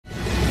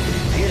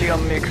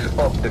Media mix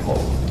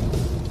optimal.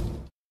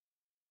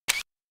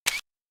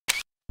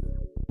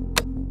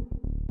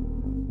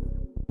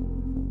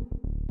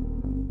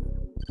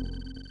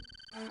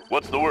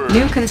 What's the word?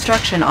 New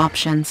construction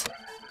options.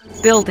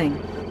 Building.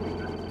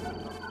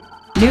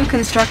 New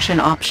construction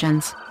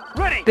options.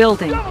 Ready.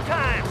 Building. Double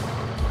time.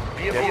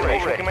 Vehicle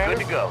ready. Good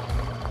to go.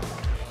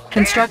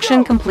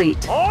 Construction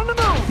complete. On the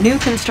move. New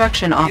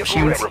construction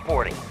options. Vehicle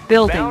reporting.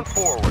 Building. Bound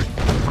forward.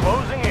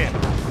 Closing in.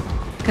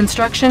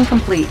 Construction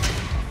complete.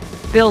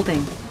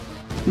 Building.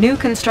 New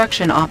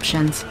construction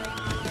options.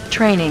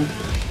 Training.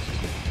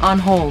 On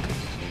hold.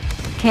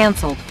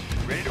 Cancelled.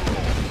 Ready to roll.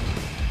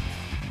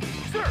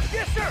 Sir,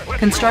 yes, sir.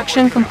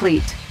 Construction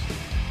complete.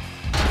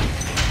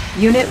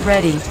 Unit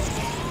ready.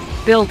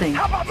 Building.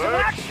 How about some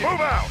action?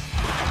 Move out.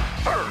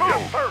 Sir,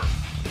 yes, sir.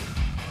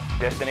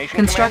 Destination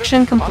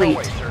Construction commander, complete.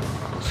 on the way,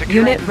 sir. Securing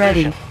Unit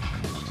ready.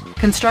 position.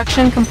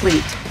 Construction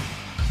complete.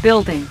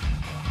 Building.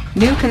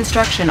 New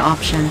construction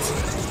options.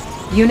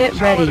 Unit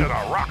ready. Solid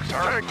as a rock,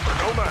 sir. Tanks are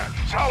no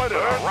match. Solid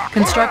as a rock.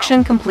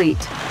 Construction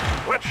complete.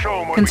 Let's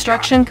show 'em what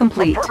Construction we got.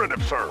 complete.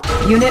 Affirmative, sir.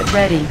 Unit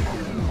ready.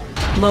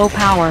 Low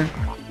power.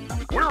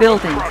 We're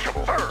Building.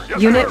 uncrushable. Sir,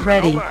 yes, Unit sir.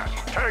 ready. No match.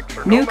 Tanks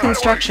are no New match.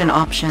 construction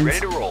options. Ready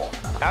to roll.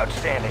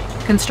 Outstanding.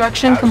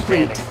 Construction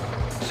complete.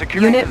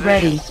 Securing Unit position.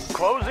 ready.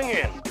 Closing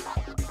in.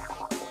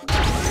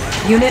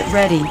 Unit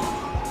ready.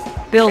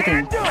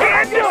 Building.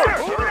 Can do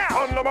it, sir.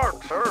 On the mark,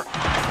 sir.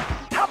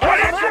 How about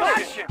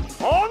action?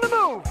 On the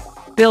move.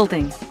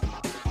 Building.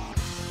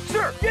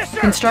 Sir, yes, sir.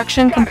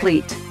 Construction Got it.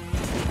 complete.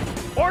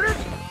 Orders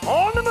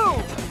on the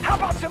move. How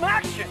about some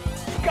action?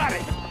 Got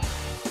it.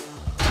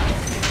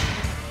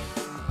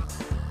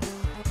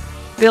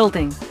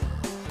 Building.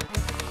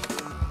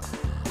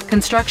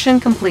 Construction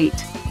complete.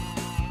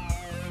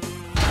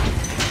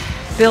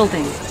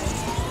 Building.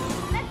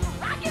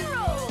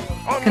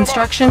 On the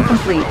Construction mark, sir.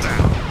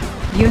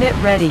 complete. Unit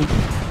ready.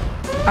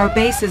 Our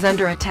base is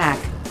under attack.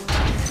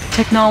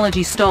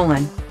 Technology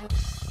stolen.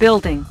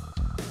 Building.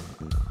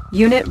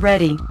 Unit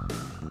ready.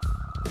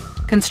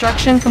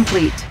 Construction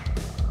complete.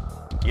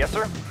 Yes,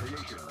 sir.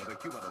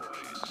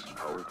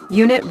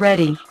 Unit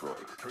ready.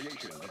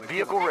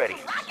 Vehicle ready.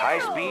 High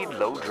speed,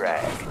 low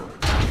drag.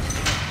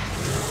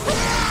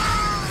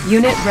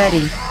 Unit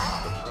ready.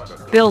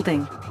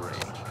 Building.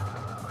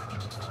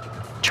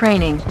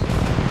 Training.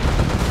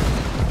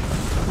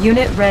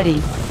 Unit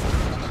ready.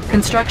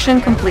 Construction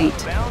complete.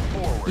 Bound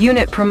forward.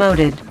 Unit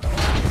promoted.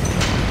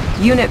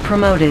 Unit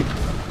promoted.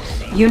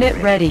 Unit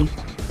ready.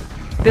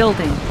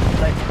 Building.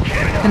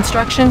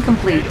 Construction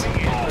complete.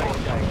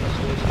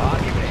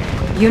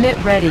 Unit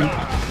ready.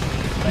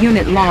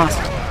 Unit lost.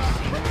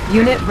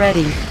 Unit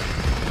ready.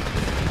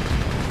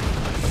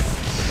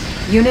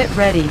 Unit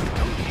ready.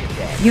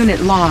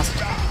 Unit lost.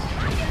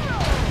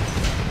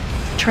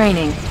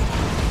 Training.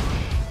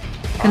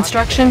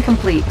 Construction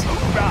complete.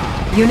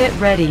 Unit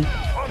ready.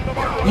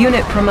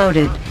 Unit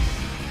promoted.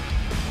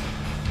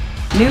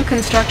 New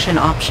construction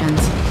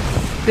options.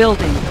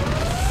 Building.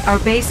 Our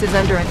base is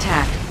under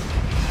attack.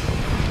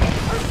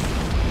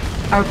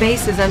 Our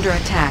base is under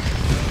attack.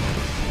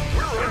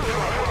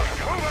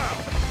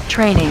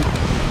 Training.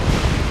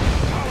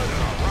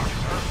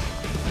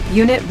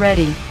 Unit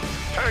ready.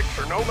 Tanks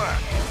are no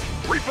match.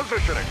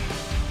 Repositioning.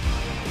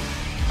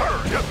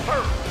 Sir, yes,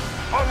 sir.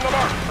 On the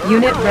mark, sir.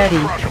 Unit We're ready.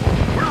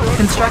 uncrushable. We're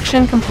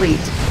Construction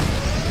complete.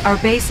 Our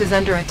base is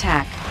under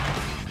attack.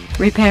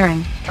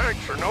 Repairing.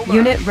 Tanks are no match.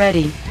 Unit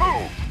ready.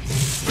 Move.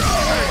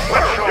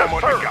 Let's show 'em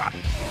what we got.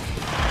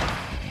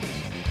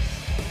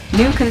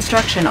 New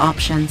construction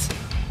options.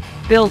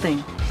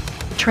 Building.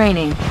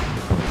 Training.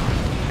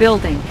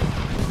 Building.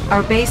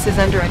 Our base is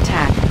under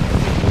attack.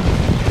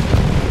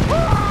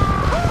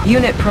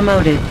 Unit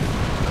promoted.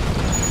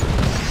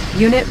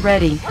 Unit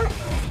ready.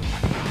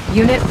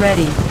 Unit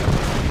ready.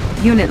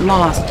 Unit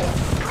lost.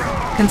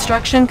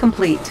 Construction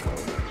complete.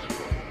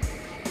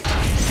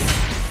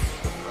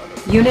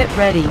 Unit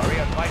ready.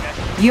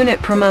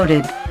 Unit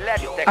promoted.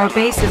 Our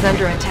base is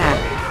under attack.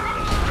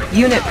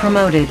 Unit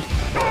promoted.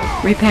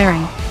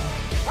 Repairing.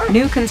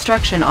 New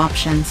construction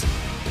options.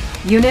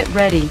 Unit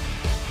ready.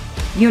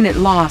 Unit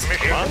lost.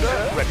 Mission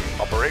ready.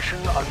 Operation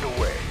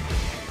underway.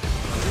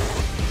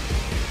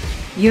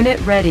 Unit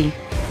ready.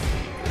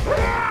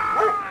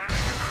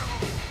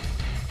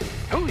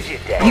 Who's your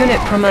dad? Unit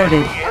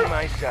promoted. In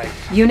my sights.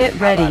 Unit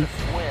ready.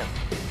 Swim.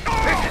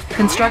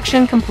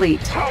 Construction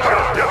complete.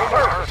 Yes,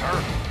 sir,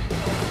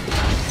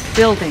 sir.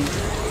 Building.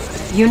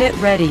 Unit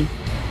ready.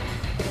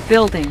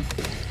 Building.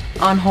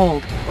 On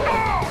hold.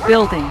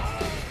 Building.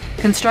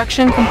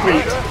 Construction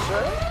complete.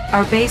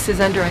 Our base is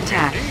under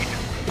attack.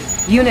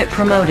 Unit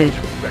promoted.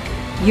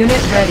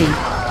 Unit ready.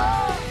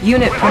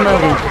 Unit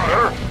promoted.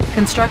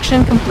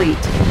 Construction complete.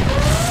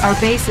 Our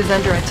base is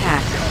under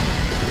attack.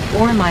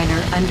 Ore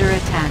miner under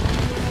attack.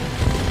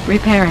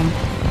 Repairing.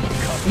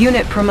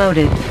 Unit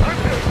promoted.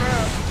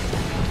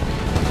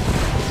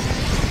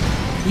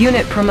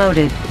 Unit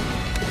promoted.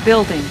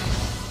 Building.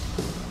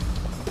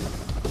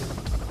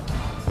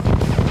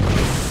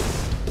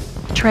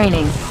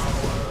 Training.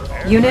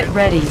 Unit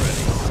ready.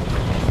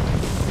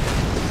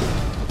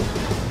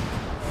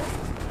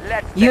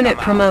 Unit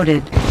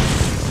promoted.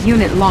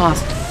 Unit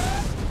lost.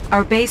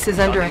 Our base is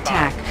under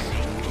attack.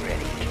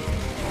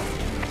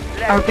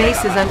 Our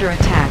base is under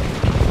attack.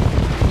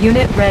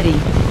 Unit ready.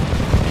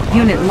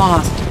 Unit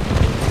lost.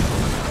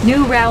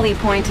 New rally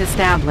point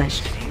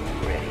established.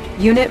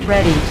 Unit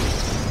ready.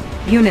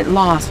 Unit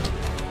lost.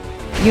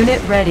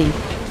 Unit ready.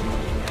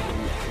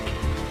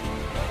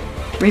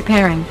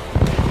 Repairing.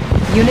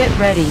 Unit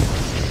ready.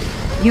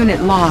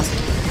 Unit lost.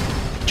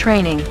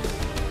 Training.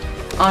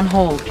 On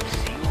hold.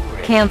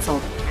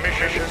 Cancelled.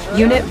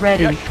 Unit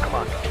ready. Yes,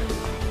 Commander.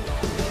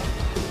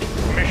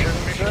 Mission,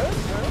 sir?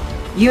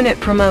 Unit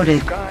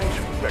promoted. Guys,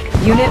 ready.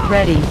 Unit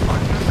ready.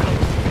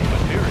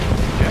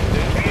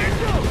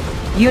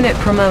 Unit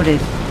promoted.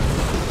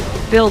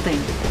 Building.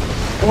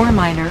 Ore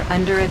miner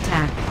under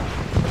attack.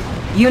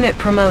 Unit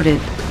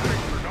promoted.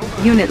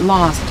 Unit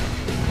lost.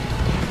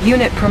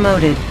 Unit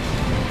promoted.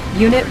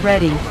 Unit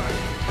ready.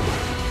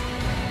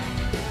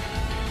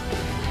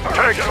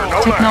 Tanks are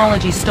no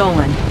Technology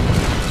stolen.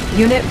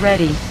 Unit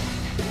ready.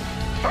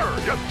 Sir,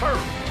 yes, sir.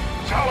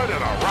 Solid in a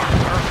rock,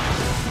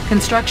 sir.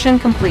 Construction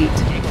complete.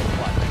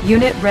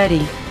 Unit ready.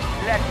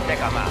 Let's take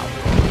them out.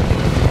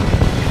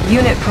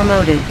 Unit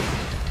promoted.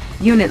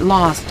 Unit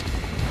lost.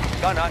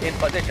 Gunner in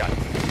position.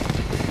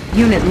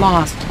 Unit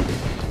lost.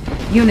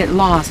 Unit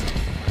lost.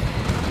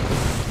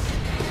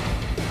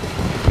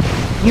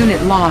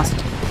 Unit lost.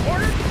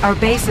 Our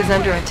base is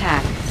under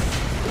attack.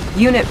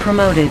 Unit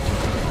promoted.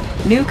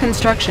 New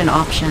construction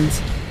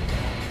options.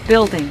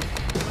 Building.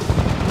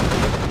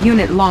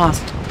 Unit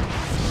lost.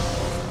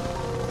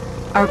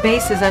 Our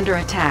base is under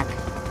attack.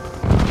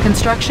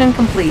 Construction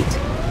complete.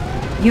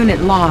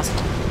 Unit lost.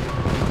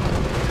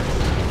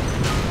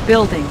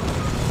 Building.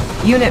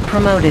 Unit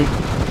promoted.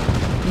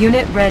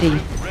 Unit ready.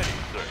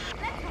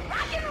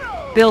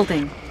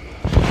 Building.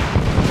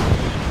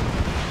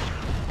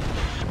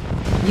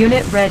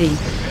 Unit ready.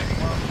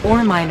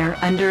 Ore miner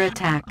under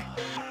attack.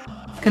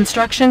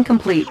 Construction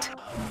complete.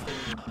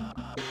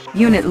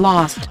 Unit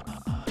lost.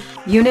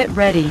 Unit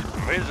ready.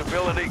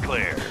 Visibility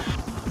clear.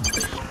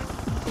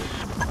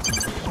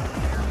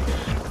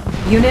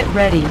 Unit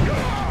ready.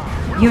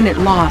 Unit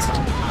lost.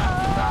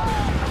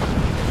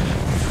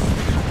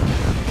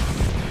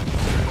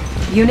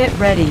 Unit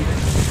ready.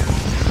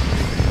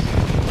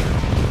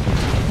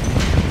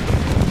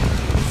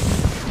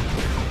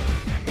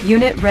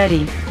 Unit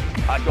ready.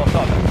 At your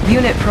service.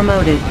 Unit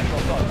promoted. At your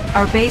service.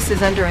 Our base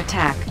is under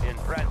attack. In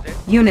transit.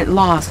 Unit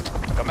lost.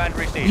 Command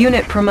received.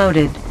 Unit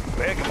promoted.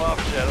 Pick them up,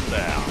 set them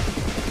down.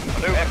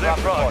 Maneuvers in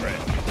Aircraft progress.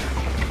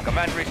 reported.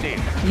 Command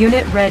received.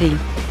 Unit ready.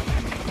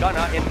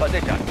 Gunner in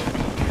position.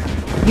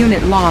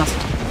 Unit lost.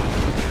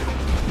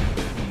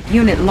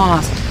 Unit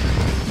lost.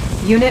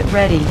 Unit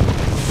ready.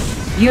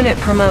 Unit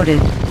promoted.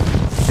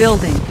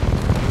 Building.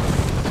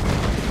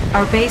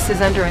 Our base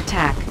is under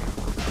attack.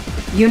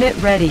 Unit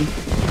ready.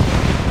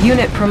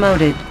 Unit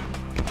promoted.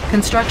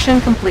 Construction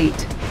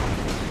complete.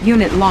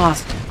 Unit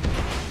lost.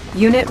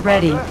 Unit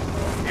ready.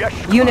 Yes,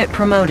 Unit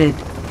promoted.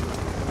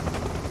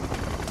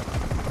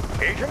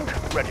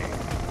 Agent ready.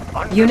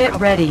 Under Unit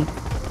cover. ready.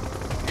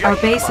 Yes, Our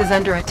base is Commander.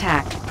 under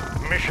attack.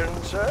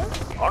 Mission, sir?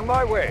 On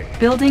my way.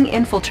 Building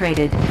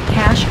infiltrated.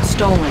 Cash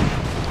stolen.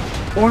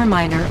 Ore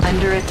miner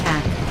under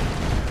attack.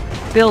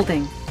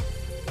 Building.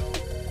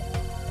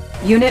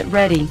 Unit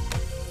ready.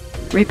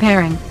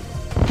 Repairing.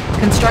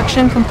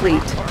 Construction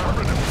complete.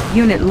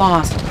 Unit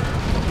lost.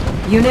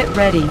 Unit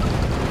ready.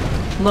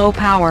 Low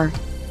power.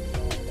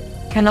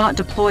 Cannot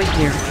deploy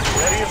here.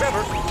 Ready as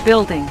ever.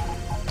 Building.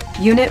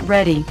 Unit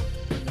ready.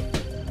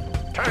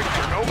 Tanks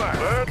are no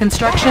match.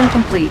 Construction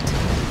complete.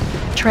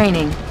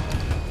 Training.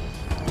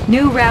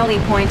 New rally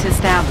point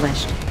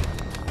established.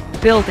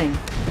 Building.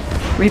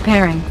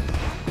 Repairing.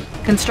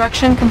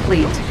 Construction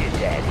complete. She's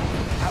dead.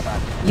 How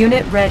about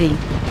Unit ready.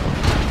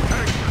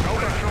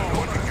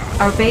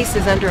 Our base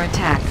is under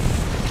attack.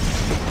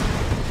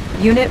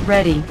 Unit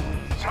ready.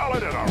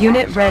 Solid in a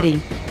Unit rock,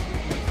 ready.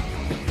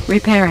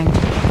 Repairing.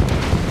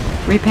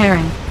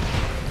 Repairing.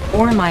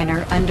 Ore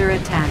miner under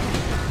attack.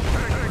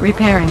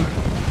 Repairing.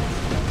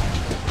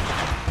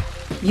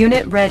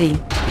 Unit ready.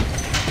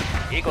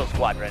 Eagle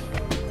Squadron.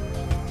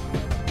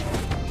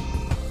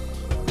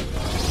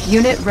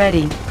 Unit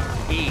ready.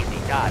 Easy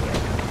target.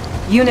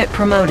 Unit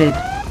promoted.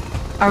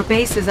 Our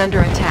base is under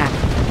attack.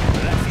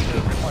 Let's see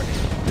the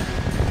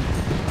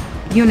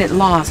reporting. Unit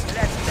lost.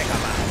 Let's take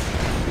them out.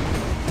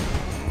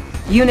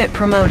 Unit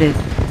promoted.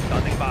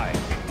 Standing by.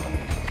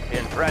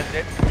 In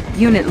transit.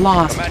 Unit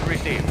lost. Command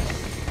received.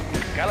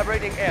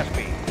 Calibrating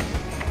airspeed.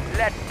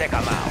 Let's take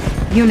them out.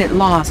 Unit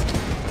lost.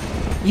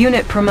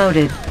 Unit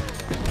promoted.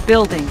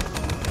 Building.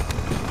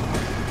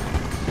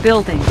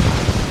 Building.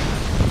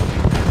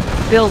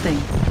 Building.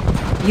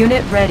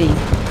 Unit ready.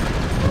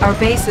 Our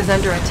base is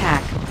under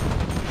attack.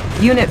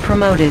 Unit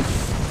promoted.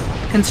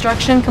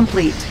 Construction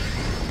complete.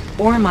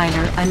 Ore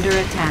miner under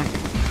attack.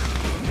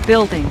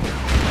 Building.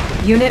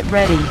 Unit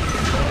ready.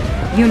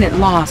 Unit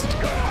lost.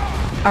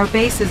 Our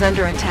base is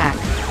under attack.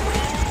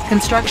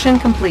 Construction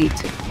complete.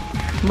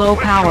 Low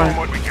Let's show 'em power.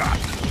 what we got.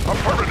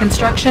 Affirmative.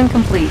 Construction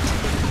complete.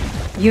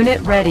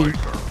 Unit ready.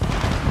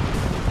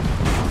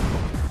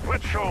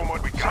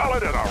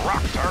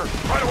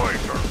 Right away,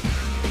 sir.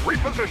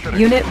 Repositioning.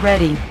 Unit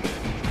ready.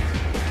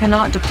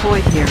 Cannot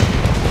deploy here.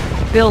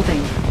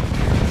 Building.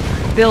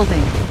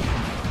 Building.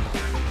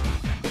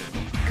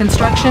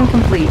 Construction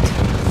complete.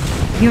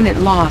 Unit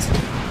lost.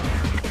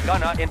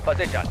 Gunner in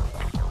position.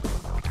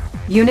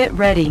 Unit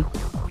ready.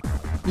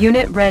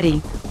 Unit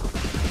ready.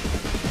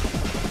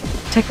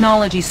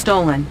 Technology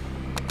stolen.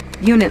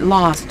 Unit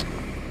lost.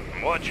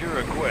 What's your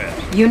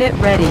request? Unit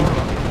ready.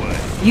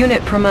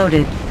 Unit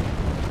promoted.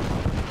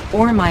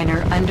 Ore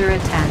miner under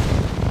attack.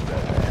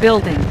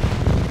 Building.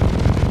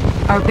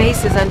 Our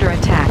base is under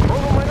attack.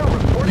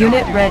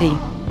 Unit ready.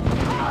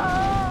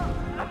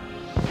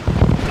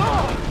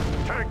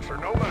 Tanks are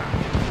no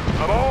match.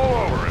 I'm all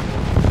over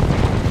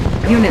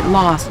it. Unit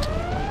lost.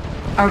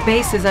 Our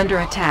base is under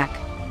attack.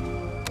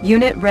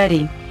 Unit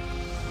ready.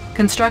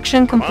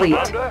 Construction complete.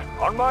 Commander,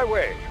 on my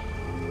way.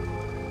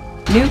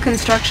 New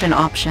construction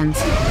options.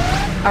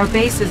 Our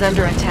base is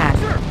under attack.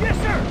 Yes,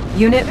 sir.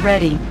 Unit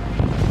ready.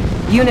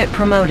 Unit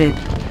promoted.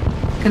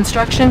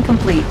 Construction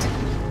complete.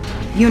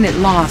 Unit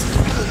lost.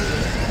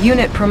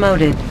 Unit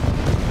promoted.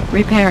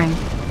 Repairing.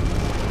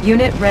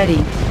 Unit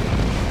ready.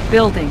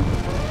 Building.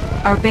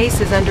 Our base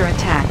is under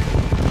attack.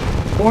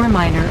 Ore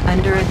miner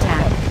under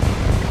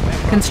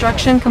attack.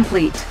 Construction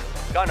complete.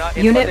 Gunner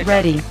in Unit position.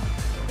 ready.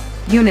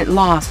 Unit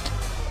lost.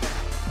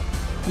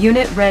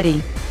 Unit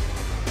ready.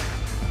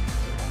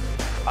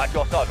 At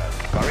your service.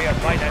 Career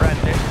flight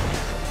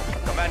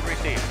transit. Command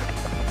received.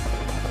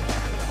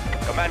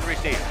 Command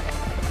received.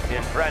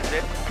 In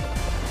transit.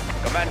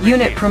 Command received.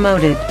 Unit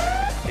promoted.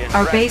 In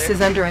Our base transit.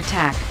 is under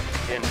attack.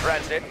 In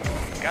transit.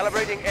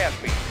 Calibrating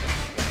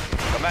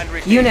airspeed. Command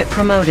received. Unit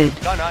promoted.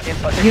 Gunner in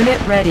position.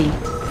 Unit ready.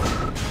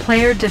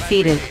 Player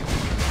defeated.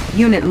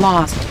 Unit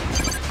lost.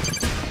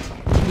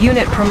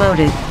 Unit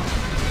promoted.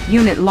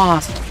 Unit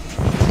lost.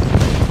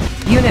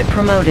 Unit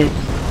promoted.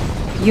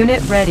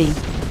 Unit ready.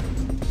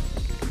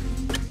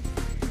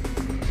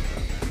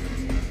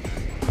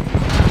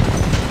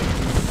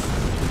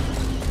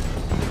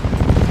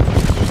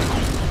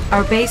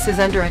 Our base is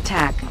under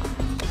attack.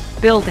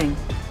 Building.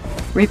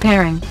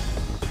 Repairing.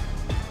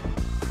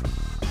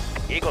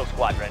 Eagle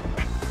Squadron.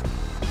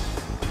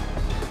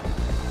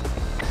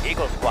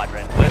 Eagle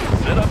Squadron. Let's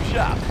set up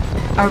shop.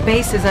 Our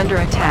base is under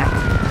attack.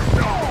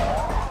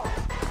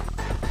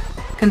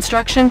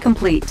 Construction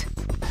complete.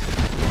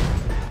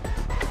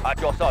 At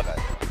your service.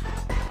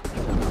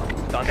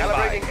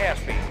 Calibrating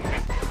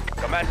airspeed.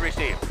 Command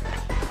received.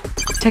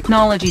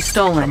 Technology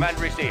stolen. Command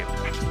received.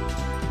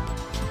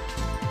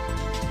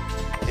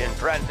 In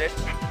transit.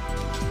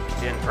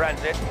 In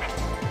transit.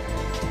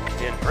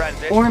 In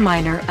transit. Ore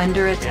miner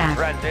under In attack.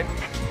 transit.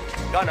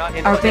 Gunner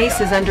in Our position. base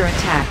is under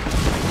attack.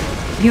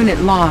 Unit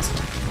lost.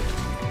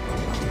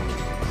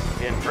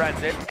 In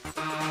transit.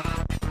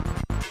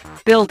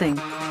 Building.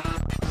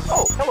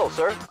 Oh, hello,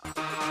 sir.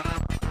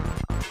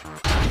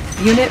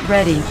 Unit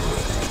ready.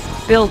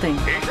 Building.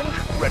 Agent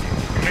ready.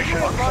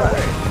 Mission on my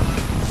way.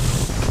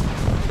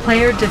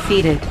 Player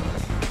defeated.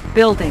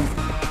 Building.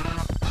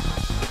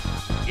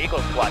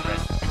 Eagle Squadron.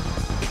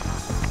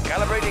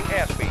 Calibrating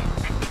airspeed.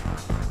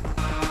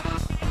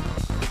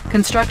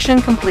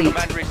 Construction complete.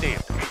 Command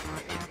received.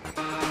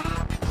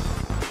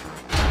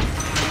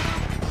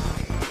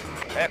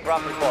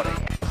 Aircraft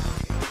reporting.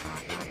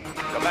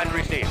 Command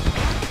received.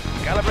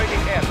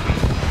 Calibrating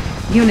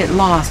airspeed. Unit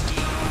lost.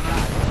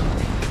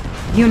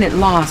 Unit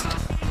lost.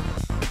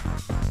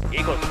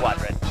 Eagle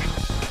Squadron.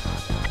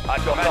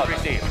 At your command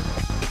received.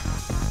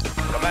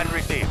 Command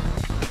received.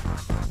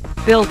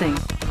 Building.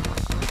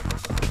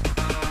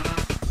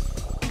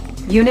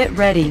 Unit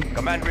ready.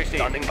 Command received.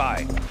 Standing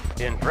by.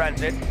 In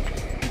transit.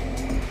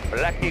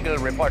 Black Eagle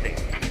reporting.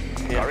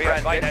 In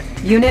transit.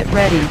 Unit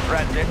ready.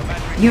 Transit.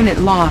 Unit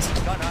lost.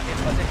 Gunner in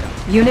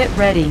position. Unit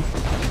ready.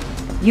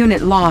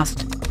 Unit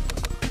lost.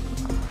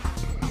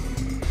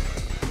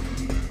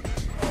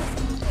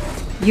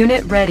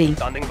 Unit ready.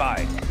 Standing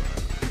by.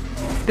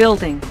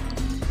 Building.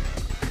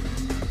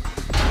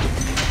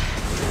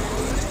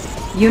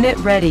 Unit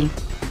ready.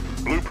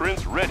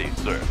 Blueprints ready,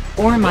 sir.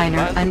 Ore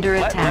miner under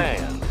attack.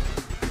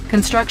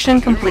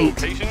 Construction complete.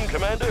 Location,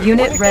 Commander.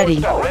 Unit ready.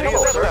 Ready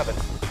as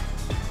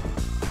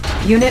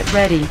ever. Unit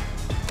ready.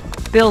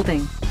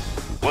 Building.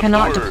 What's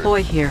Cannot the word?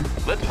 deploy here.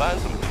 Let's find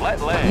some flat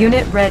land.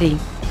 Unit ready.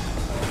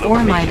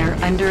 Ore miner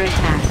under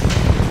attack.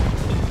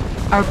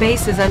 Our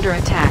base is under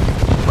attack.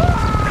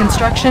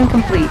 Construction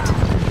complete.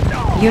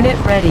 Unit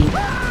ready.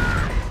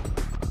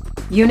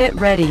 Unit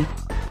ready.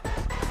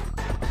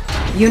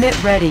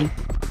 Unit ready.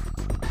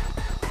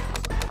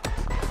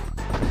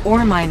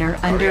 Ore miner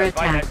under Career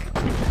attack.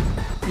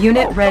 fighter.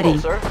 Unit Oh, ready.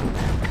 hello, sir.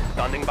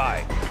 Standing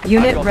by.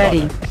 Unit At your ready.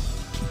 service.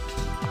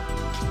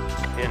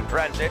 In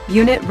transit.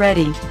 Unit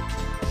ready.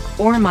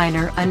 Ore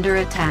miner under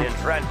attack. In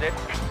transit.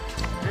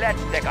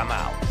 Let's take 'em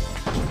out.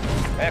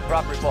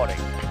 Aircraft reporting.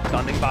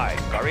 Standing by.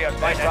 Career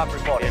fighter. Aircraft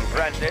reporting. In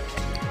transit.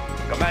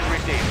 Command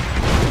received.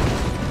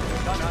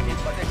 Gunner in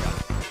position.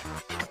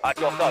 At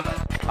your service.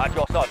 At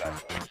your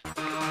service.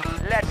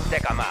 Let's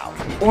take 'em out.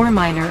 Ore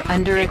miner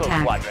under Eagle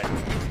attack. Squadron.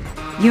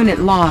 Unit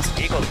lost.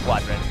 Eagle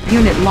Squadron.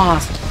 Unit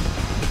lost.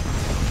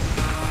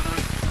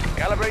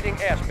 Calibrating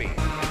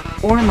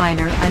airspeed. Ore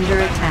miner under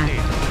attack.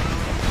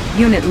 Received.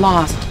 Unit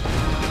lost.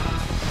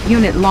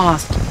 Unit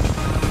lost.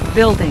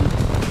 Building.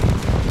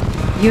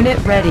 Unit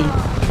ready.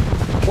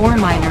 Ore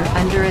miner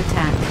under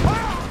attack.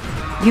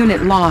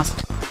 Unit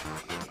lost.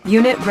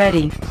 Unit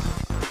ready.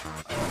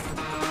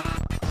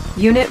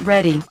 Unit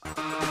ready.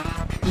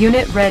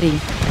 Unit ready.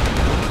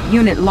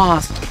 Unit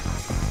lost.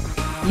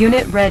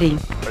 Unit ready.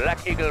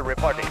 Black Eagle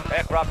reporting.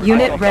 Aircraft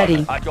Unit at your ready.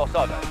 service. At your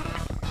service.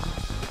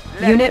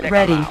 Let's Unit take 'em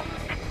ready. out.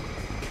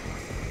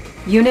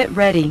 Unit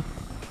ready.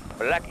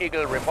 Black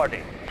Eagle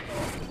reporting.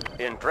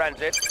 In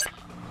transit.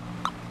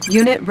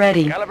 Unit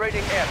ready.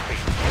 Calibrating airspeed.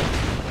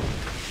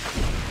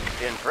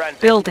 In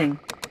transit. Building.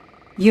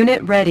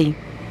 Unit ready.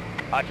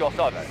 At your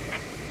service.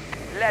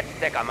 Let's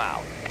take 'em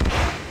out.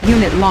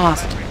 Unit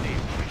lost.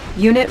 Received.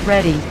 Unit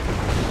ready.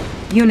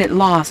 Unit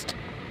lost.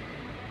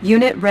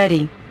 Unit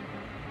ready.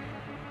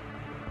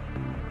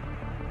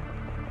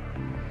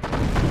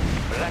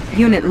 Black Eagle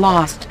Unit reporting.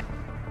 lost.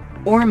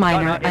 Ore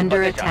miner Gunner in under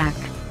position. attack.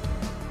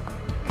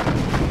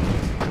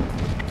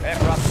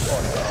 Aircraft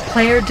reporting.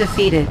 Player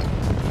defeated.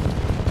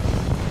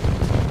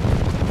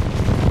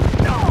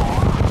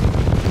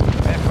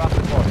 Aircraft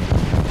reporting.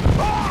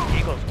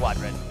 Eagle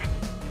Squadron.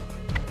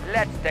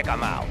 Let's take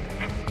 'em out.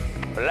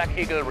 Black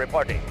Eagle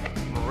reporting.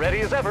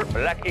 Ready as ever.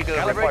 Black Eagle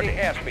Calibrating reporting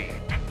airspeed.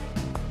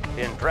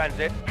 In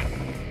transit.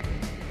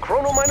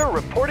 Chrono Miner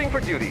reporting for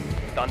duty.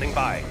 Standing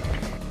by.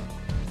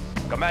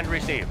 Command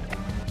received.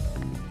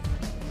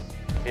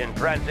 In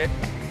transit.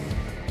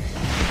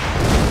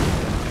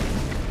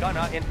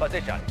 Gunner in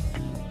position.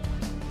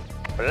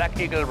 Black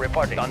Eagle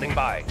reporting. Standing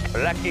by.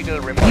 Black Eagle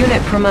reporting.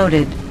 Unit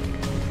promoted.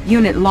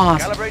 Unit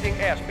lost. Calibrating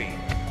airspeed.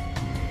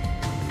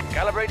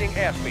 Calibrating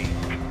airspeed.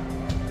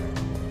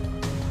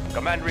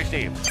 Command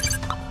received.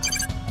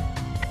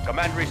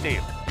 Command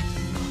received.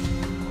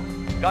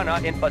 Gunner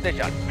in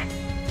position.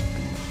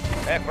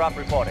 Aircraft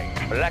reporting.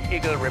 Black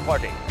Eagle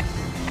reporting.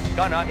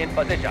 Gunner in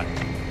position.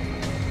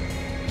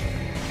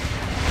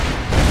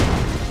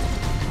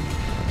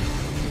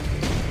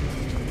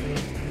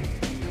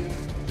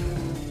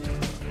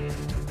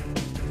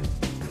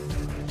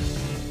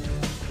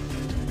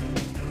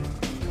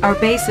 Our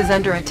base is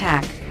under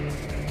attack.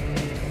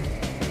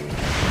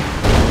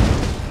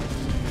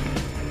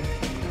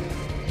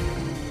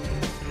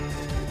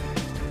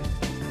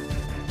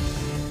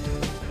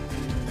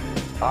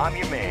 I'm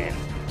your man.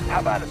 How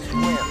about a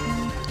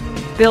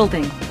swim?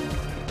 Building.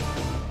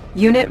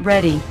 Unit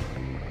ready.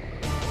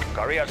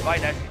 Korea's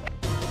finest.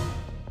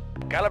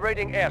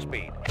 Calibrating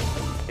airspeed.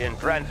 In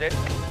transit.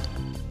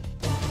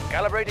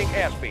 Calibrating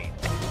airspeed.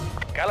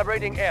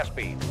 Calibrating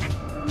airspeed.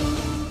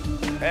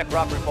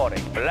 Aircraft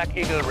reporting. Black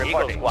Eagle reporting.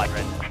 Eagle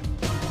Squadron.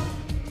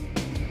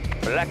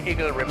 Black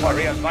Eagle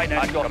reporting. Korea's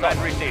finest. At your command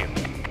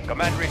received.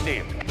 Command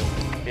received.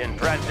 In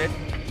transit.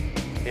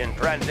 In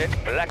transit.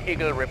 Black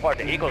Eagle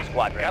reporting. Eagle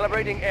Squadron.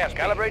 Calibrating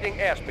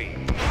airspeed.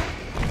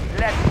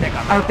 Let's take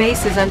 'em Our out.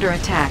 base is under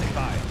attack.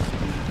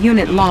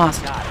 Unit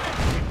lost.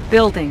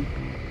 Building.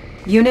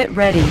 Unit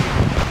ready.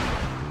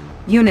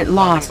 Unit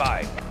lost.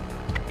 Standing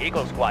by.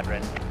 Eagle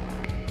Squadron.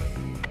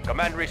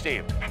 Command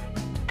received.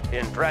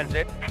 In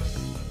transit.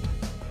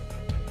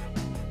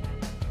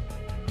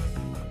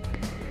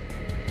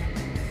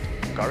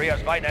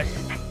 Korea's finest.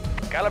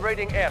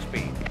 Calibrating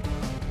airspeed.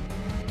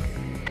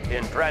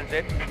 In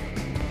transit.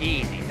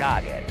 Easy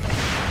target.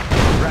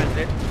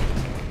 Transit.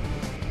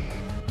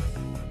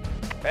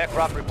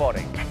 Aircraft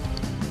reporting.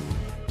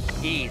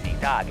 Easy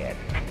target.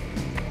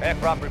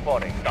 Aircraft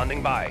reporting.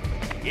 Standing by.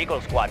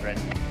 Eagle Squadron.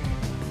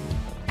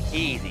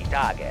 Easy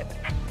target.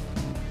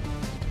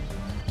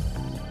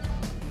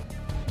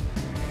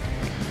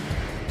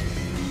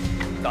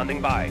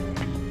 Standing by.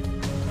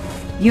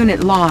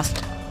 Unit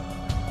lost.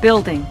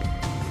 Building.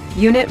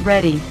 Unit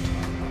ready.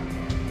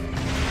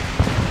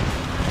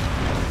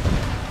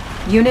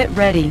 Unit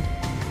ready.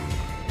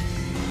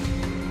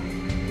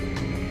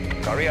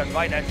 Korea's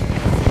finest.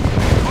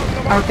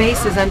 Our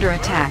base is under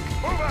attack.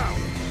 Move out.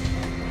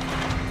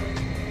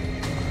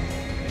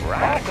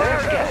 Right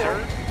there, yes,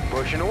 sir.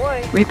 Pushing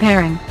away.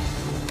 Repairing.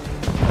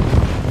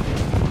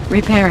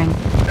 Repairing.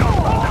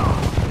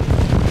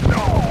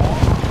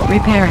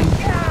 Repairing.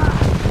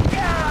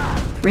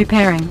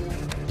 Repairing.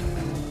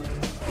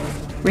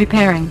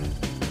 Repairing.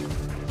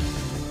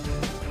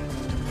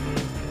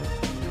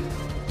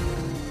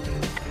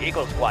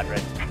 Eagle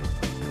Squadron.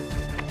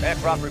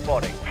 Aircraft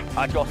reporting.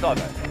 At your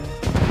service.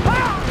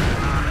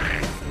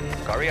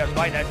 Korea's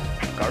finest.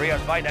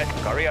 Korea's finest.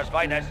 Korea's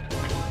finest.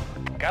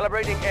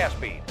 Calibrating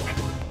airspeed.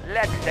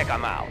 Let's take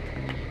 'em out.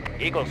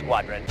 Eagle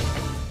Squadron.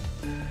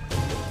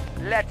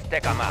 Let's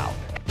take 'em out.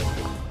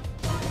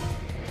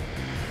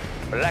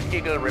 Black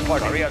Eagle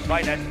reporting. Korea's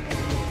finest.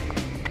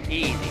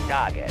 Easy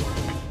target.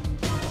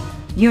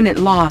 Unit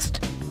lost.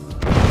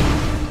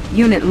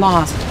 Unit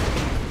lost.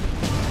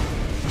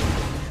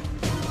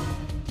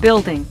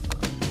 Building.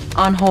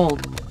 On hold.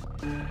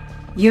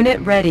 Unit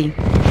ready.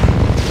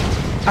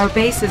 Our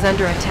base is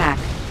under attack.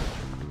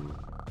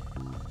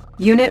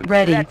 Unit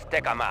ready. Let's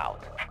take 'em out.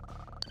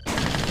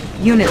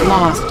 Unit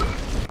lost.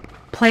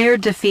 Player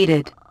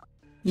defeated.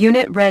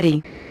 Unit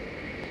ready.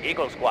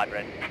 Eagle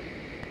Squadron.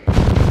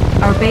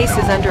 Our base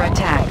is under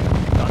attack.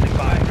 Standing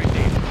by.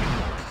 Received.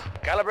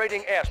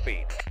 Calibrating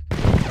airspeed.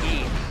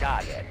 Easy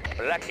target.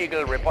 Black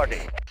Eagle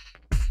reporting.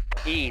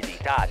 Easy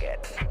target.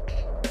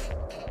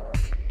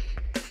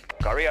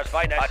 Korea's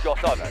finest at your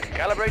service.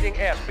 Calibrating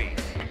airspeed.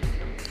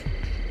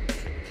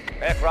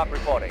 Aircraft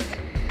reporting.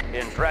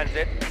 In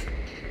transit.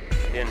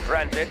 In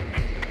transit.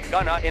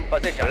 Gunner in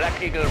position.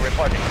 Black Eagle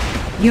reporting.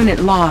 Unit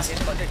lost. In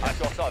position at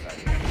your service.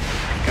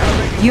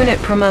 Calibrating Unit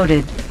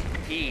promoted.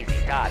 easy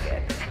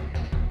target.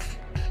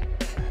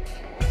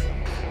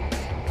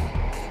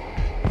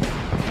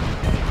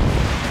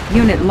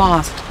 Unit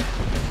lost.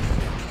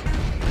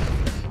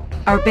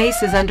 Our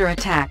base is under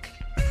attack.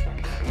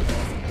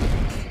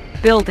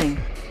 Building.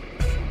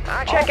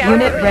 Check out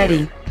Unit the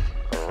ready.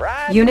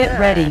 Riding Unit high.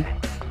 ready.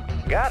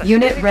 Got a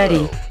Unit steady ready.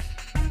 glow.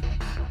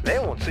 They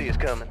won't see us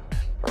coming.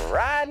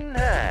 Riding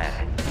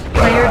high.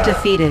 Player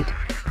defeated.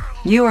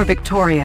 You are victorious.